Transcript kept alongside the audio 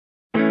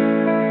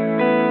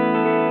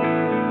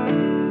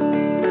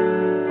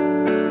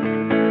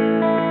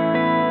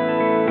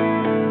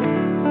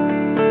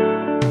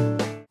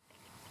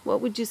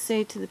what would you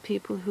say to the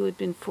people who had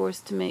been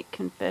forced to make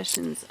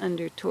confessions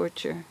under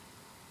torture?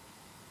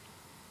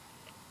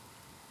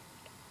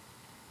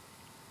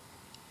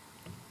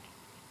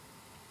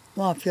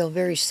 Well, I feel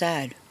very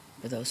sad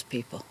for those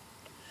people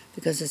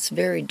because it's a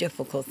very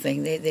difficult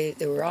thing. They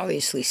were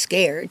obviously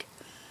scared,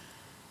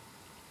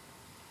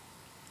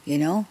 you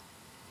know?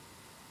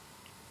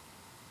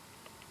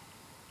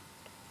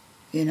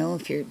 You know,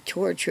 if you're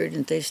tortured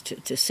and this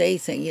to say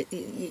things,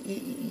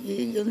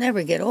 you'll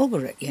never get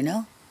over it, you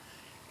know?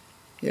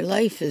 Your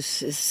life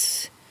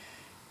is,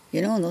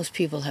 you know, and those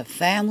people have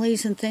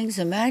families and things,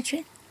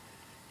 imagine.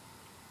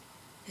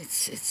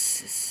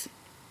 It's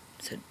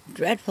a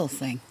dreadful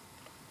thing.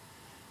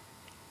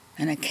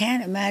 And I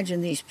can't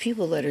imagine these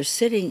people that are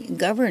sitting,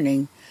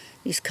 governing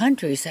these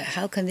countries,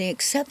 how can they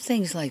accept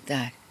things like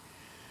that?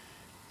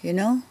 You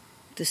know?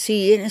 To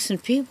see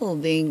innocent people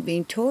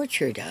being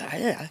tortured.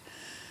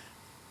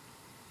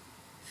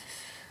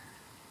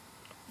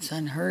 It's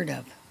unheard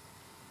of.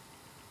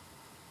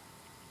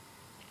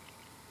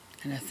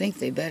 And I think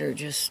they better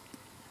just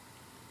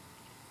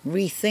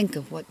rethink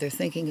of what they're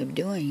thinking of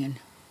doing and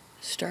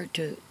start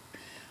to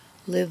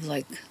live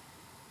like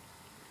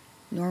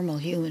normal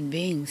human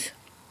beings.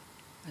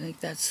 I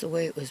think that's the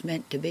way it was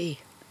meant to be.